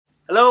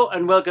Hello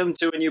and welcome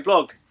to a new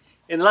vlog.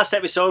 In the last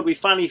episode we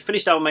finally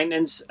finished our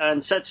maintenance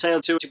and set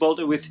sail to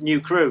Gibraltar with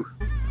new crew.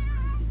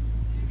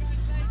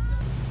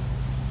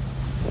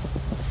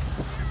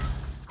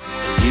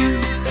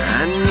 You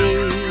and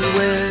me,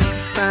 we're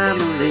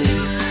family.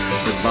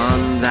 The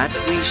bond that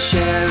we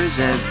share is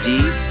as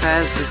deep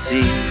as the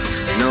sea.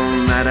 No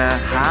matter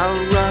how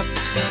rough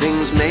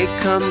things may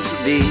come to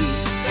be,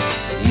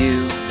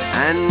 you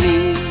and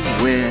me,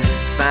 we're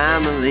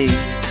family.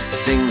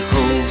 Sing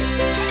ho,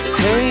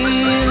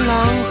 hey,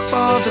 long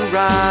for the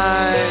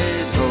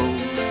ride, ho,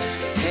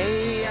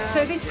 hey.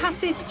 So this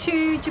passage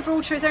to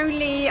Gibraltar is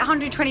only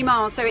 120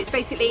 miles, so it's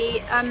basically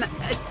a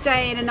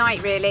day and a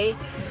night really.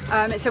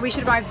 So we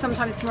should arrive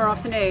sometime tomorrow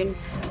afternoon.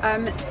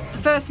 The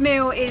first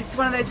meal is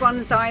one of those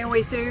ones that I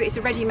always do. It's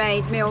a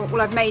ready-made meal,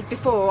 well I've made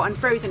before and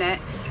frozen it.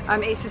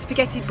 It's a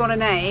spaghetti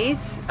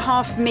bolognese,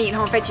 half meat and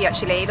half veggie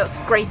actually, lots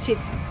of grated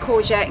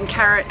courgette and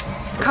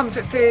carrots. It's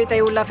comfort food,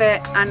 they all love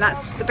it, and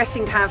that's the best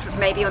thing to have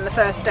maybe on the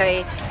first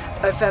day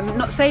of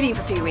not sailing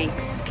for a few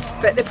weeks.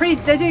 But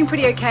they're doing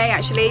pretty okay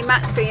actually.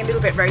 Matt's feeling a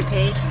little bit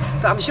ropey,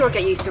 but I'm sure I'll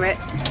get used to it.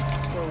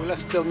 Well, we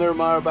left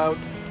Almerimar about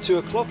 2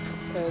 o'clock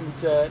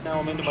and now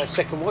I'm into my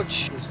second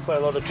watch. There's quite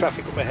a lot of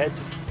traffic up ahead.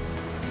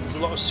 There's a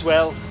lot of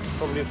swell,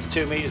 probably up to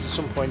 2 meters at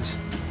some points.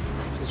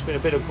 So it's been a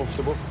bit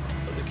uncomfortable,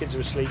 but the kids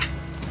are asleep.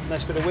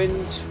 Nice bit of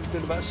wind,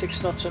 doing about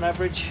 6 knots on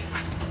average.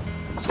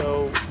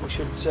 So we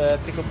should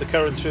pick up the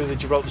current through the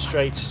Gibraltar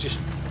Straits just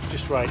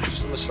right,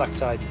 just on the slack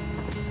tide.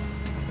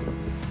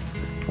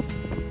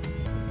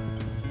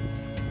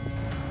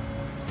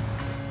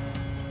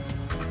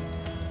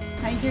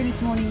 How are you doing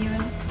this morning,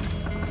 Ewan?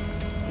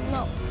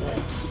 Not good.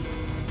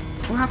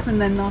 What happened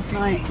then last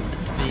night?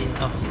 It's been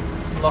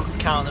lost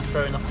count and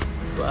throwing up.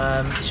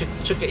 But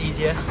it should get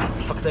easier.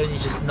 If I could only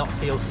just not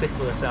feel sick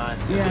all the time.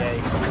 Yeah.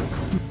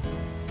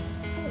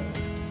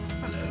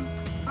 Hello,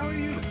 how are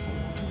you?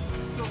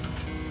 Look,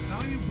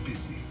 are you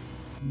busy?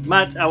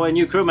 Matt, our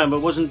new crew member,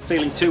 wasn't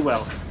feeling too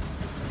well.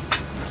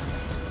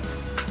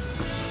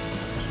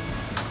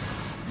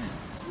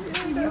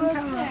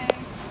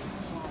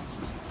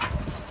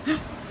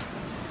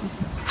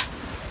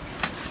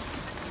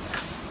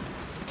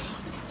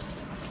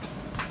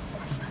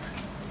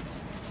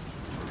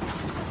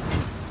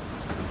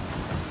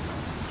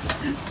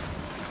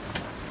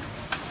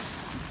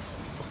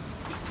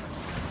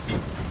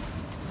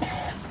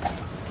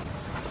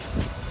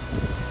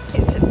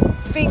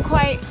 It's been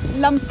quite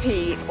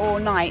lumpy all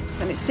night,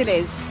 and it still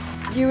is.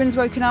 Ewan's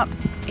woken up,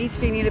 he's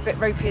feeling a bit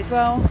ropey as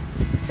well.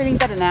 Feeling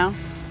better now.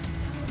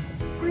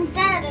 I'm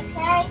dead,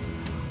 okay?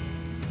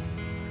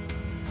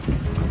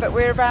 But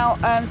we're about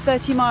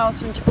 30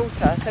 miles from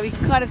Gibraltar, so we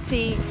can kind of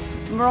see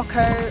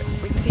Morocco,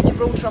 we can see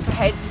Gibraltar up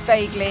ahead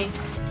vaguely.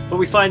 But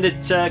we find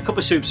that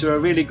copper soups are a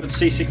really good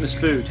seasickness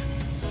food.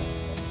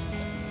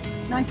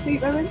 Nice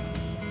soup, Owen?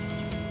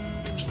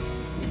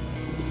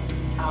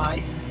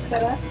 Hi.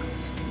 Better?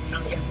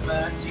 Can we get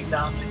some soup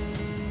down?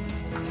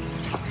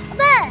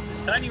 There!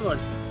 Tiny one.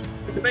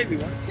 Is it the baby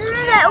one?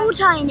 They're all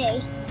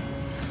tiny.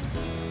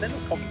 They're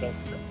not comical.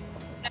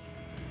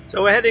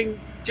 So we're heading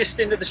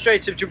just into the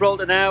Straits of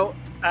Gibraltar now,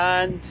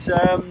 and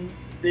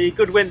the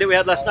good wind that we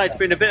had last night has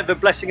been a bit of a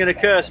blessing and a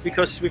curse,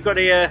 because we've got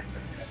here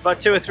about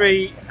 2 or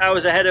 3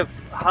 hours ahead of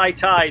high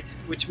tide,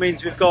 which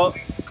means we've got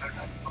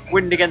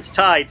wind against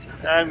tide,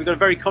 and we've got a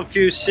very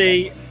confused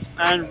sea,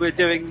 and we're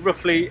doing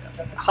roughly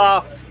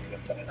half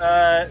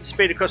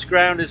speed across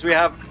ground as we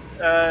have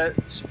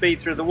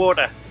speed through the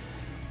water,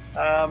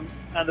 and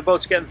the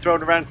boat's getting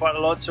thrown around quite a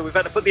lot, so we've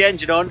had to put the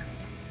engine on,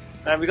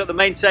 and we've got the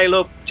mainsail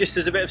up just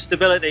as a bit of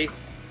stability,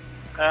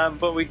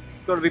 but we're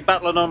going to be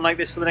battling on like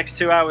this for the next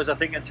 2 hours I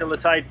think, until the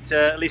tide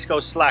at least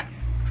goes slack.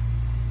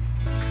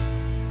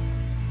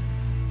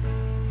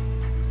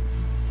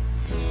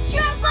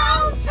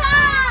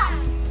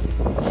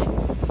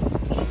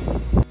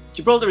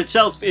 Gibraltar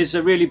itself is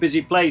a really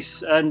busy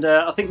place, and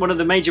I think one of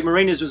the major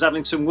marinas was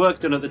having some work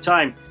done at the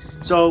time.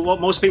 So what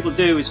most people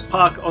do is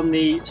park on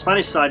the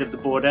Spanish side of the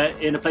border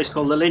in a place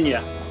called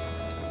Linea.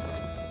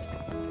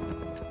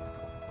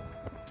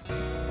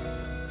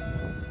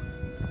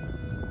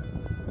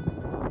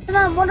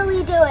 Mum, what are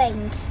we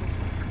doing?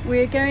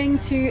 We're going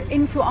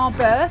into our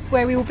berth,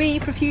 where we will be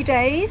for a few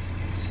days,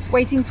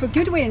 waiting for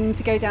good wind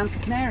to go down to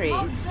the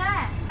Canaries.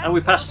 And we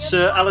passed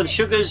Sir Alan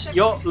Sugar's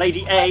yacht,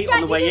 Lady A,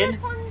 on the way in.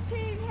 Pontoon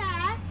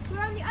here. We're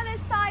on the other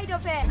side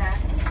of it.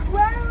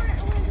 Where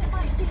is it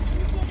like? Can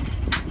you see?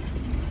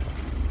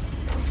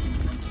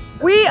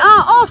 We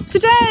are off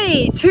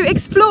today to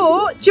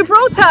explore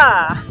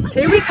Gibraltar.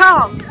 Here we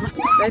come.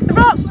 There's the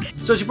rock.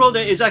 So Gibraltar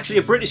is actually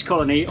a British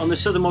colony on the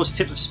southernmost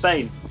tip of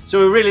Spain. So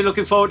we're really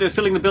looking forward to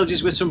filling the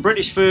bilges with some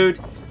British food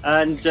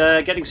and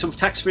getting some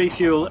tax-free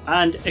fuel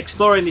and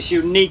exploring this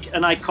unique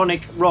and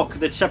iconic rock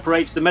that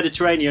separates the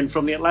Mediterranean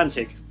from the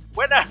Atlantic.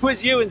 When I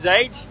was Ewan's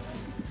age,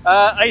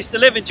 I used to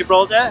live in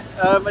Gibraltar.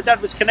 My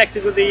dad was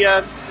connected with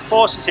the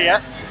forces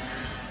here,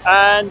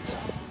 and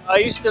I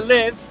used to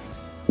live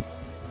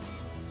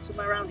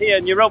somewhere around here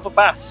in Europa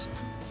Pass.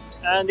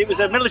 and it was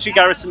a military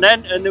garrison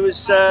then, and there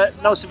was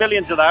no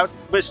civilians allowed.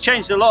 But it's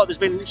changed a lot. There's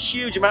been a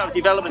huge amount of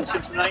development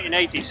since the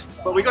 1980s.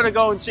 But we're going to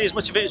go and see as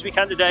much of it as we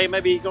can today.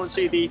 Maybe go and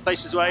see the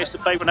places where I used to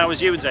play when I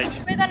was Ewan's age.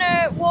 We're going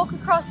to walk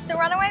across the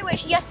runway,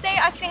 which yesterday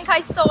I think I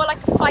saw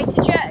like a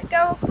fighter jet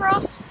go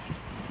across.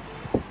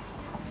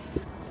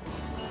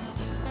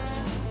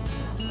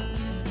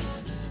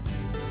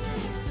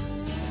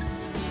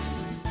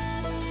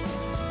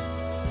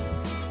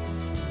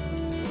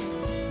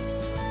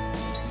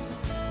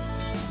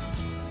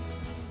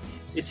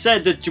 It's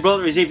said that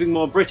Gibraltar is even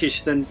more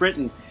British than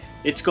Britain.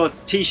 It's got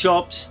tea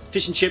shops,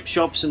 fish and chip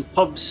shops and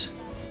pubs.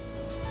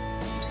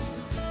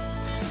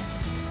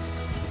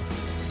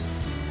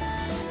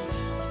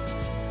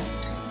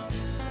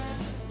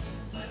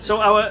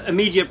 So our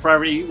immediate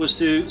priority was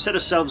to set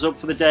ourselves up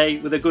for the day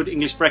with a good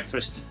English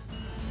breakfast.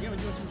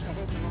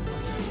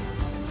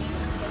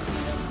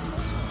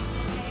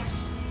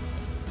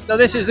 So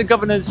this is the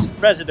governor's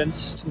residence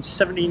since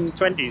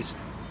 1720s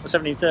or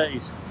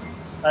 1730s.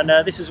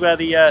 And this is where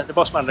the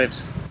boss man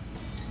lives.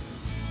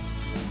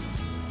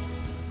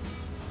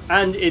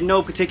 And in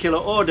no particular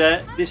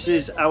order, this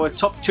is our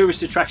top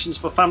tourist attractions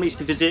for families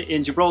to visit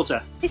in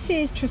Gibraltar. This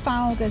is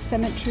Trafalgar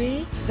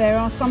Cemetery. There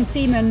are some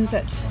seamen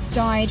that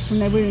died from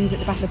their wounds at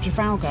the Battle of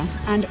Trafalgar,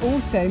 and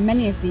also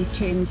many of these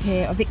tombs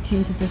here are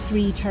victims of the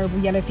 3 terrible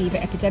yellow fever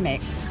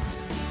epidemics.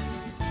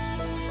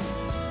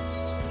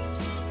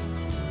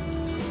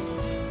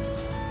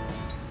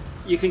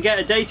 You can get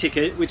a day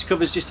ticket which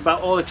covers just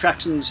about all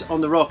attractions on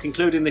the rock,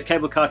 including the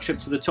cable car trip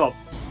to the top.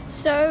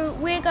 So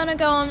we're going to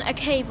go on a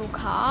cable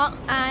car,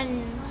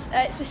 and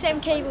it's the same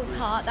cable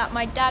car that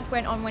my dad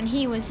went on when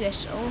he was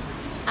little,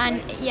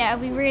 and yeah,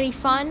 it'll be really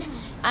fun.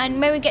 And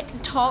when we get to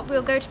the top,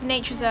 we'll go to the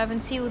nature reserve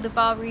and see all the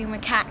Barbary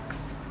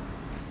macaques.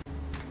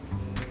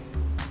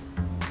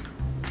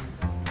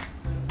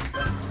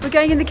 We're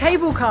going in the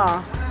cable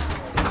car.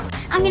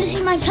 I'm going to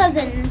see my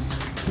cousins.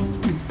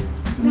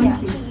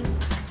 Monkeys.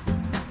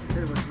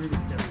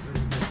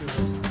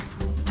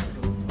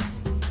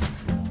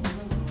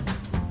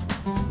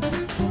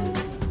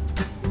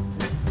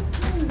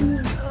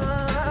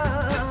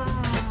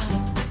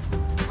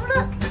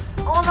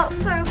 Oh, that's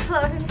so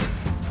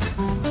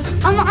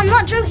close. I'm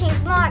not joking,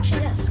 it's not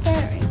actually that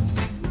scary.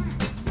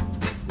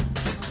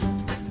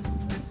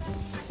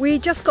 We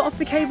just got off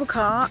the cable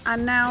car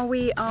and now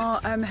we are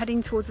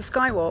heading towards the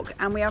skywalk,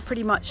 and we are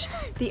pretty much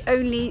the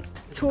only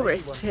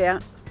tourist here.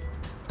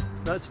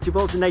 That's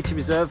Gibraltar Nature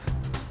Reserve.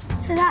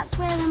 So that's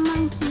where the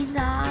monkeys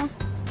are.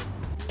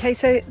 Okay,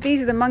 so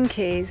these are the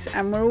monkeys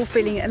and we're all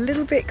feeling a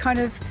little bit kind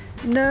of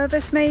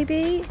nervous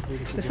maybe.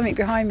 There's something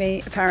behind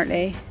me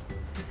apparently.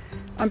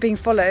 I'm being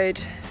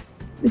followed.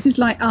 This is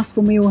like us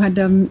when we all had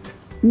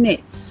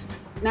nits.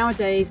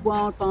 Nowadays,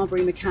 wild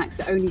Barbary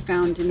macaques are only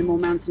found in the more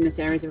mountainous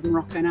areas of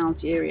Morocco and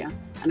Algeria,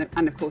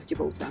 and of course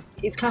Gibraltar.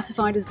 It's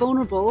classified as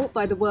vulnerable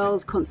by the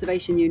World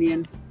Conservation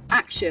Union.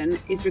 Action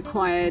is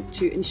required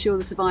to ensure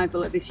the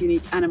survival of this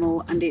unique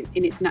animal and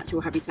in its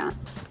natural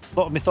habitats. A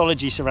lot of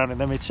mythology surrounding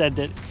them. It's said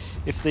that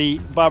if the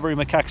Barbary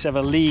macaques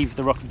ever leave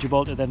the Rock of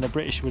Gibraltar, then the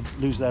British would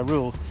lose their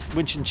rule.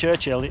 Winston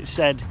Churchill, it's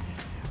said,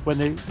 when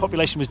the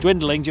population was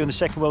dwindling during the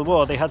Second World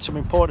War, they had some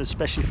importers,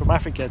 especially from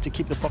Africa, to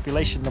keep the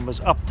population numbers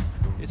up.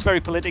 It's very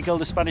political.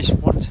 The Spanish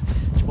want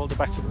Gibraltar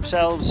back for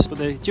themselves, but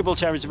the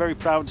Gibraltarians are very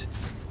proud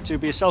to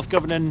be a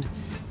self-governing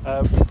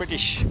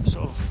British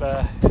sort of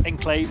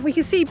enclave. We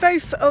can see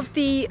both of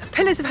the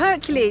pillars of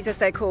Hercules, as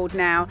they're called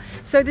now.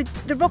 So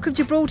the Rock of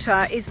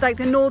Gibraltar is like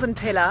the northern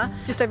pillar,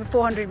 just over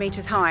 400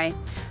 metres high.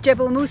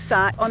 Jebel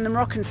Musa on the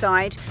Moroccan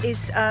side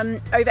is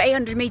over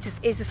 800 metres,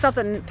 is the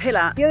southern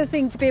pillar. The other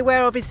thing to be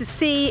aware of is the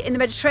sea in the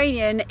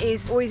Mediterranean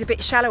is always a bit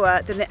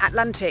shallower than the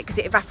Atlantic because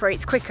it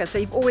evaporates quicker, so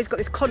you've always got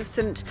this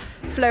constant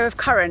flow of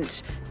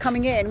current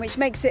coming in, which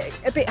makes it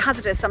a bit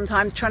hazardous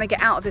sometimes trying to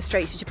get out of the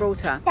Straits of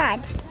Gibraltar.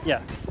 Dad,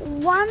 Yeah.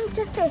 1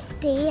 to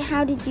 50,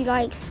 how did you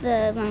like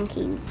the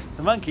monkeys?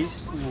 The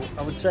monkeys,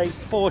 I would say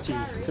 40,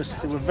 because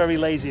they were very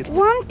lazy.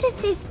 1 to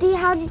 50,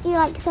 how did you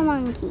like the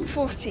monkeys?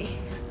 40.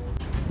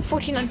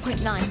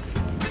 49.9.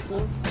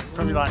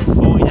 Probably like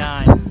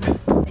 49.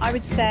 I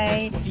would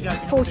say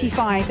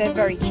 45, they're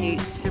very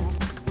cute.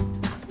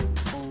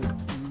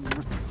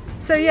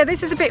 So yeah,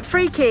 this is a bit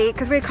freaky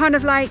because we're kind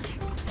of like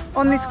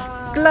on this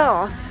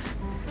glass,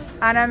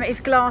 and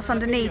it's glass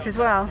underneath as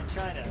well.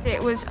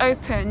 It was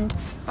opened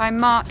by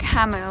Mark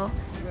Hamill,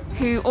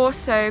 who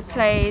also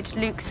played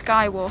Luke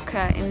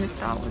Skywalker in the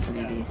Star Wars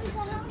movies.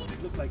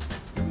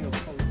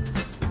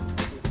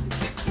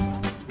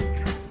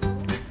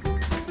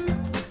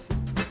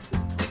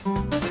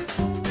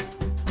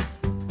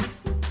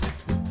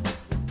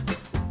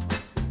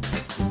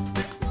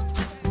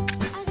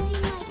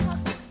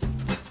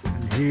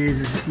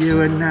 Here's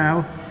Ewan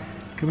now,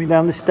 coming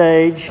down the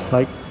stage,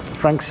 like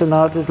Frank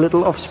Sinatra's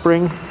little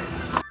offspring.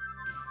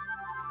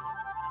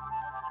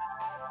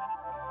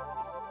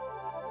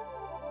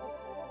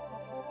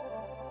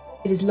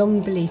 It is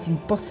long believed to be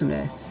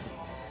bottomless,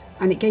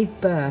 and it gave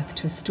birth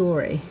to a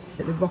story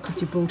that the Rock of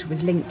Gibraltar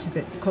was linked to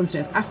the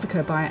continent of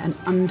Africa by an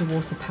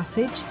underwater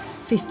passage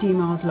 15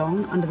 miles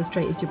long under the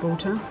Strait of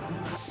Gibraltar.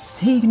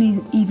 So here you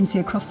can even see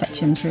a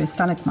cross-section through a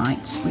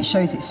stalagmite, which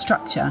shows its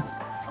structure.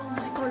 Oh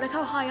my god, look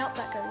how high up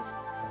that goes.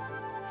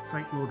 It's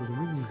like Lord of the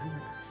Rings, isn't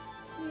it?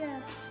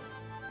 Yeah.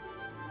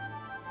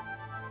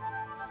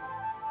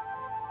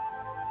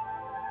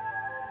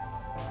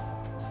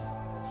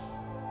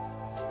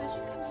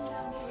 Imagine coming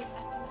down here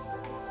with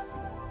epilepsy.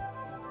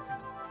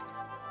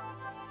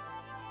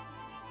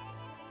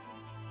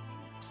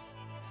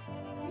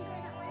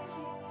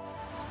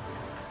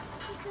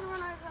 He's gonna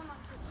run over a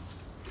monkey.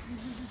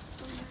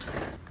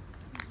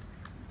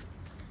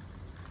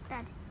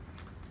 Dad.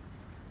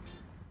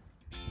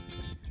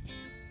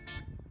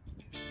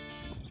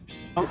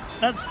 Oh,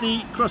 that's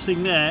the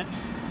crossing there,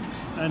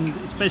 and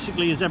it's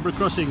basically a zebra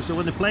crossing, so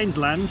when the planes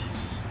land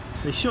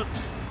they shut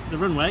the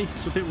runway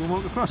so people won't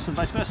walk across and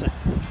vice versa.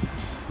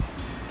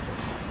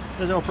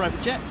 There's our private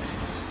jet.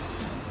 So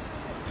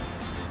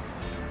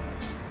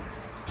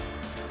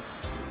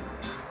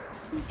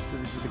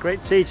this is the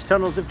Great Siege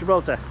Tunnels of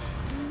Gibraltar.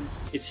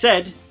 It's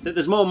said that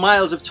there's more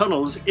miles of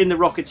tunnels in the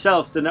rock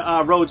itself than there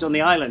are roads on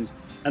the island,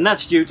 and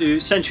that's due to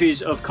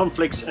centuries of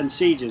conflicts and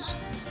sieges.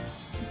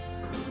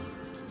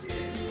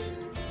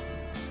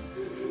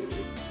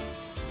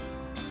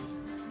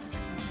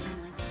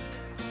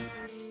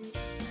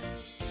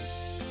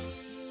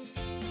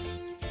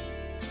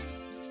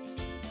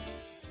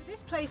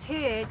 This place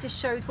here just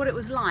shows what it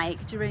was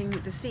like during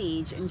the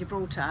siege in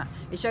Gibraltar.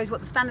 It shows what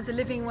the standards of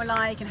living were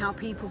like and how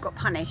people got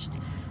punished.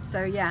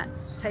 So yeah,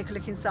 take a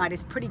look inside,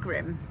 it's pretty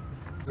grim.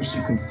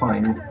 Mostly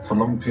confined for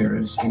long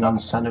periods in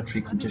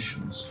unsanitary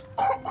conditions.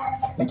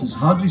 It is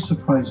hardly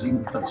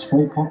surprising that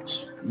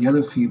smallpox,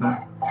 yellow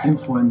fever,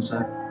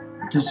 influenza,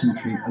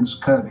 dysentery and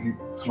scurvy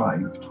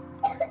thrived.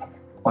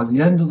 By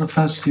the end of the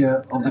first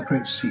year of the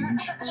Great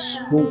Siege,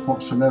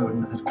 smallpox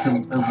alone had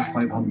killed over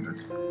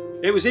 500.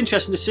 It was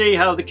interesting to see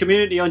how the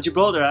community on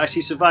Gibraltar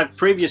actually survived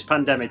previous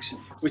pandemics,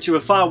 which were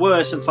far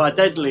worse and far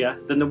deadlier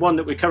than the one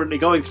that we're currently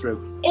going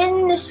through.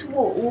 In this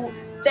wall,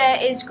 there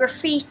is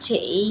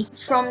graffiti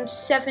from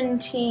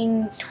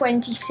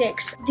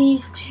 1726.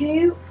 These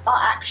two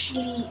are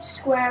actually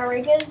square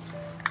riggers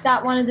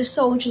that one of the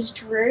soldiers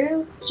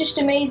drew. It's just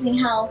amazing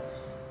how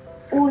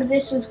all of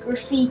this was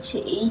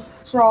graffiti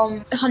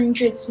from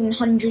hundreds and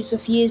hundreds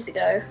of years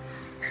ago.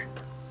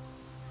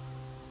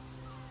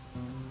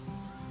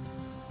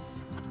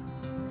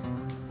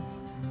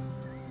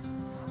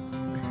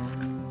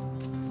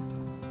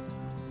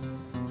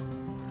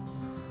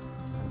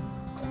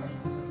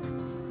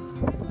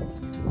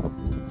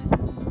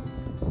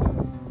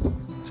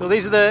 So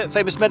these are the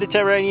famous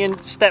Mediterranean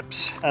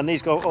steps, and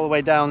these go all the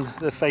way down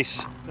the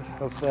face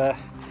of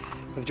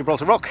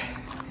Gibraltar Rock,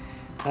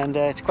 and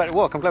it's quite a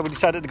walk. I'm glad we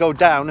decided to go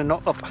down and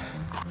not up.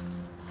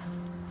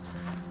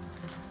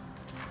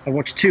 I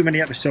watched too many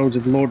episodes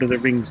of Lord of the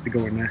Rings to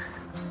go in there.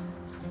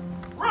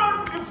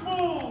 Run, you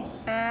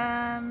fools!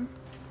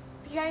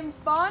 James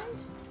Bond?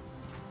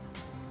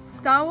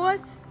 Star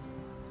Wars?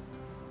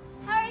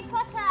 Harry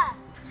Potter!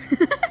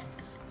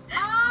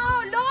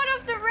 Oh, Lord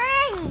of the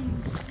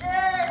Rings!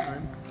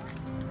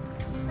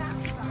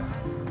 That's sad.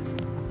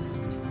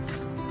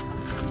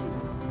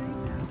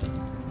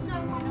 No,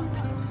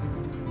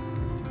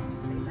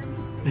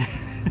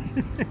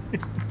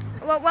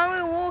 Well, when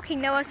we were walking,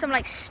 there were some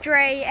like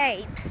stray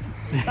apes,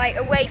 like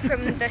away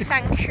from the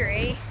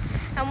sanctuary,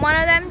 and one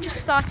of them just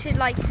started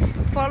like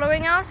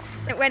following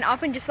us. It went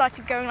up and just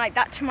started going like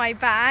that to my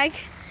bag,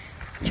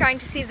 trying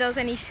to see if there was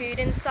any food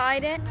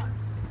inside it.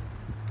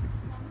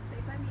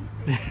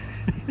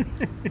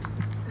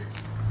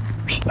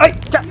 Hey,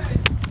 did you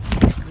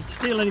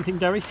steal anything,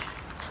 Derry?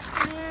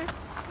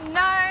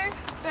 No,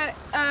 but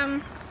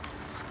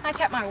I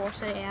kept my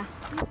water here.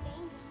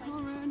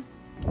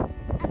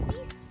 At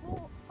least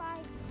 4, 5.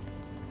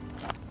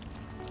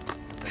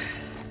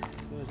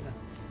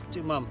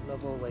 To Mum,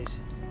 love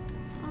always.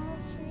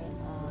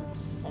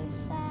 So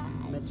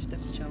sad. Med-step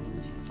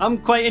challenge. I'm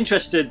quite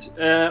interested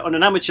on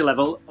an amateur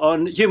level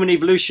on human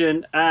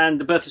evolution and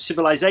the birth of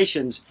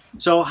civilizations.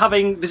 So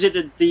having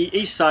visited the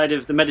east side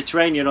of the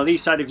Mediterranean, or the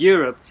east side of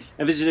Europe,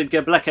 and visited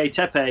Göbekli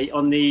Tepe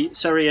on the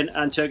Syrian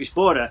and Turkish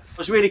border, I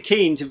was really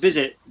keen to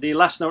visit the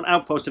last known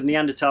outpost of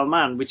Neanderthal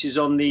man, which is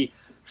on the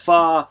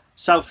far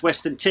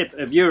southwestern tip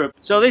of Europe.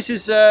 So this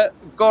is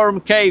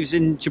Gorham Caves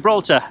in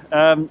Gibraltar,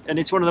 and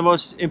it's one of the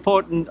most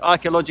important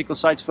archaeological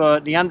sites for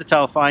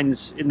Neanderthal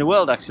finds in the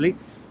world, actually.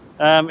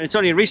 It's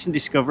only a recent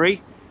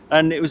discovery,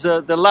 and it was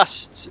the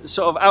last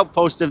sort of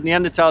outpost of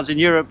Neanderthals in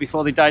Europe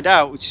before they died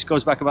out, which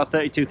goes back about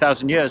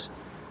 32,000 years.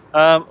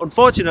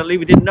 Unfortunately,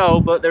 we didn't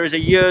know, but there is a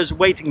year's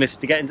waiting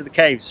list to get into the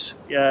caves.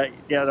 Yeah,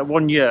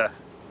 1 year.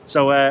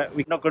 So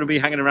we're not going to be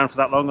hanging around for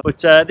that long. But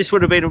this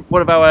would have been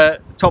one of our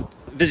top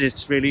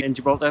visits, really, in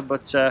Gibraltar.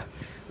 But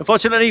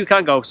unfortunately, we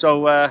can't go, so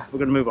we're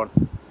going to move on.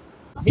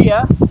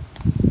 Here,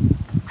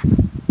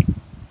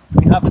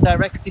 we have a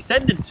direct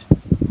descendant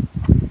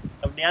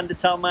of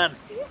Neanderthal man.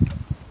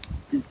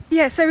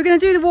 Yeah, so we're going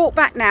to do the walk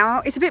back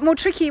now. It's a bit more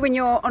tricky when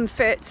you're on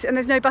foot and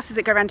there's no buses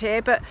that go around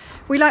here, but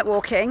we like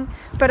walking.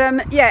 But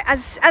yeah,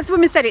 as the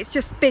woman said, it's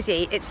just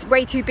busy. It's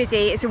way too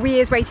busy. It's a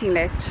year's waiting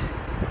list.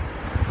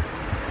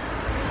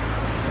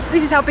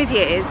 This is how busy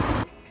it is.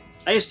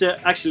 I used to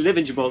actually live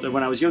in Gibraltar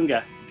when I was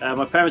younger.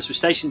 My parents were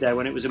stationed there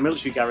when it was a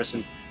military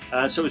garrison.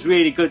 So it was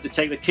really good to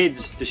take the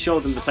kids to show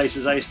them the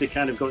places I used to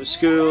kind of go to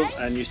school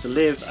and used to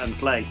live and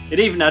play.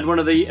 It even had one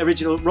of the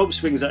original rope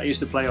swings that I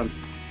used to play on.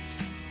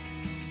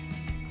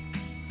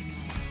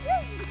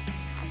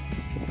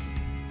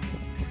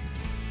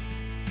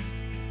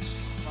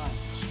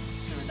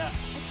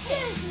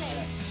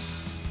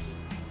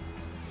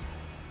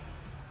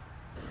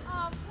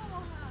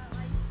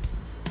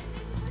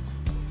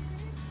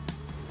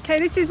 Okay,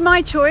 this is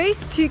my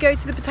choice to go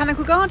to the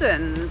Botanical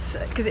Gardens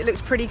because it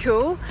looks pretty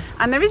cool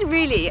and there isn't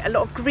really a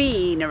lot of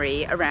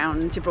greenery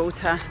around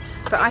Gibraltar,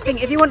 but I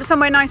think if you want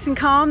somewhere nice and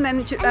calm then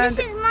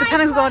the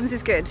Botanical Gardens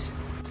is good.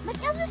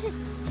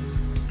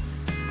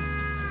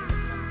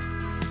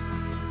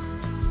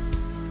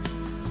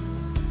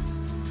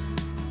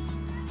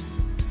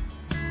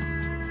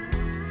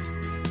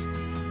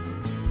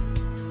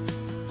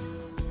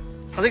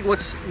 I think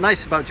what's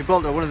nice about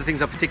Gibraltar, one of the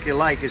things I particularly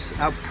like, is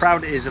how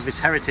proud it is of its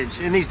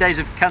heritage. In these days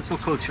of cancel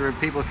culture and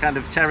people kind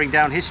of tearing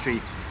down history,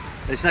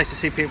 it's nice to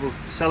see people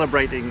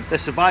celebrating their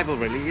survival,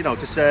 really, you know,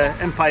 because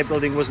empire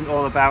building wasn't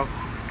all about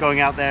going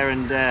out there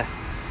and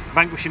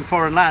vanquishing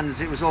foreign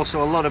lands. It was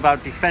also a lot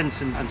about defence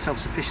and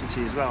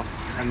self-sufficiency as well,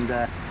 and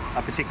I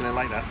particularly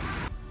like that.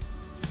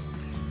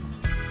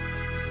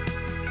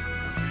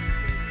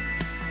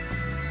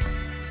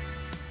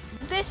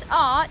 This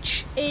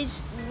arch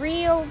is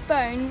real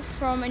bone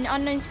from an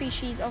unknown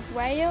species of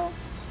whale.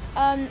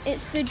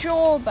 It's the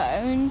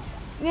jawbone.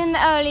 In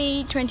the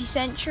early 20th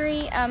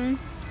century,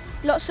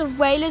 lots of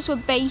whalers were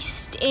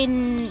based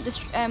in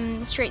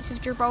the Straits of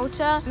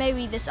Gibraltar.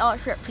 Maybe this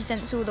arch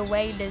represents all the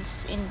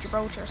whalers in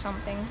Gibraltar or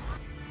something.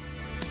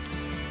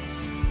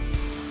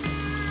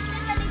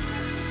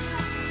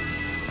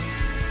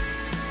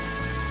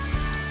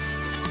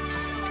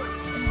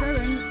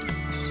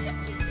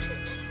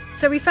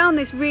 So we found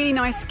this really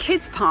nice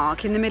kids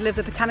park in the middle of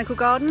the Botanical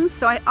Gardens.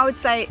 So I would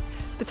say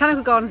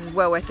Botanical Gardens is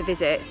well worth a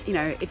visit, you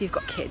know, if you've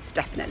got kids,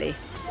 definitely.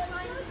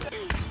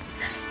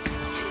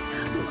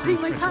 I'm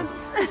peeing my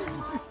pants.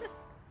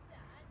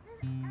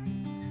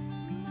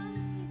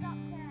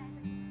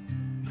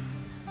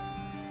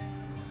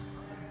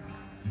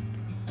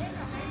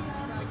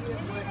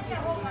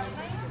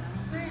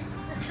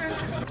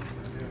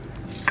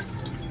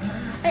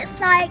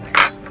 It's like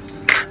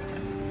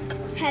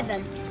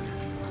heaven.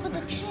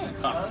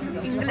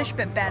 English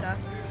bit better.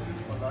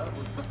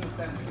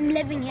 I'm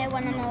living here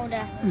when I'm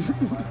older.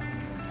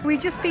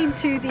 We've just been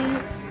to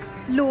the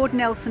Lord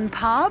Nelson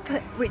pub,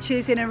 which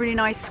is in a really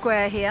nice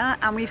square here,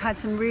 and we've had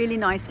some really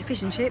nice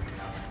fish and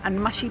chips and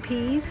mushy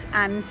peas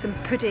and some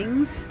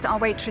puddings. Our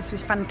waitress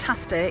was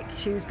fantastic.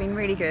 She's been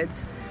really good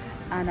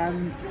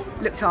and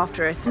looked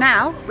after us.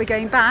 Now we're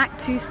going back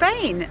to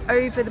Spain,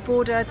 over the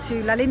border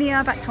to La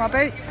Linea, back to our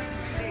boat.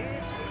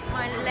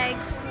 My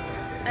legs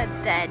are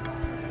dead.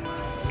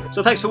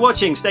 So thanks for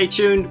watching. Stay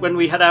tuned when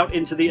we head out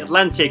into the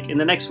Atlantic in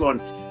the next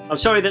one. I'm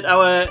sorry that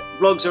our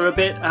vlogs are a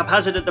bit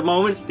haphazard at the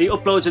moment. The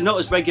uploads are not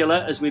as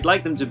regular as we'd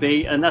like them to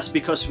be, and that's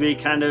because we're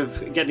kind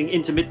of getting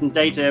intermittent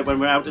data when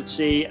we're out at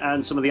sea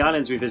and some of the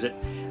islands we visit.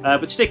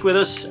 But stick with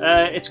us.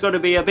 It's going to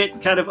be a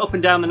bit kind of up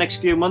and down the next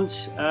few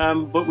months,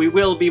 but we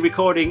will be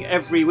recording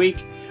every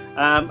week,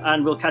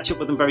 and we'll catch up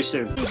with them very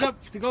soon. Who's up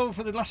to go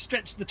for the last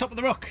stretch to the top of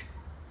the rock?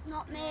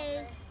 Not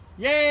me.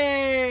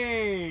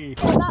 Yay!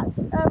 So that's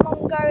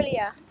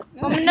Mongolia.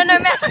 No,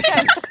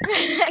 Mexico.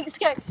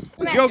 Mexico.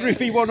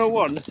 Geography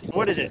 101.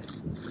 What is it?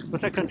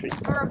 What's that country?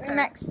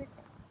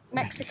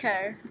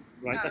 Mexico.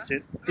 Right, that's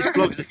it. This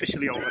vlog is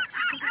officially over.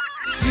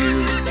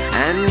 You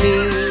and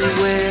me,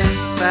 we're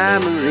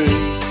family,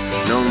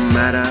 no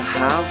matter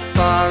how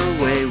far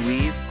away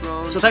we've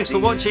grown. So thanks for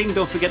watching.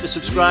 Don't forget to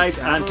subscribe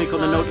and click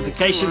on the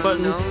notification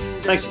button.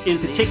 Thanks in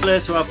particular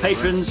to our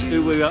patrons,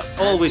 who we are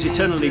always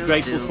eternally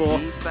grateful for.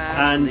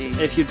 And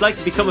if you'd like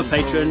to become a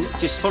patron,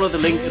 just follow the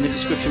link in the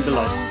description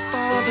below.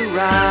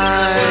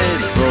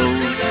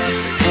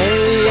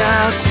 Hey,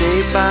 I'll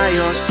stay by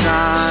your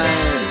side.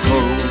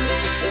 Oh,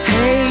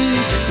 hey,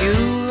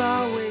 you'll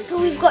always.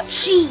 So we've got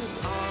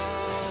cheese.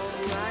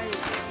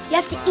 You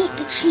have to eat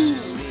the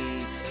cheese.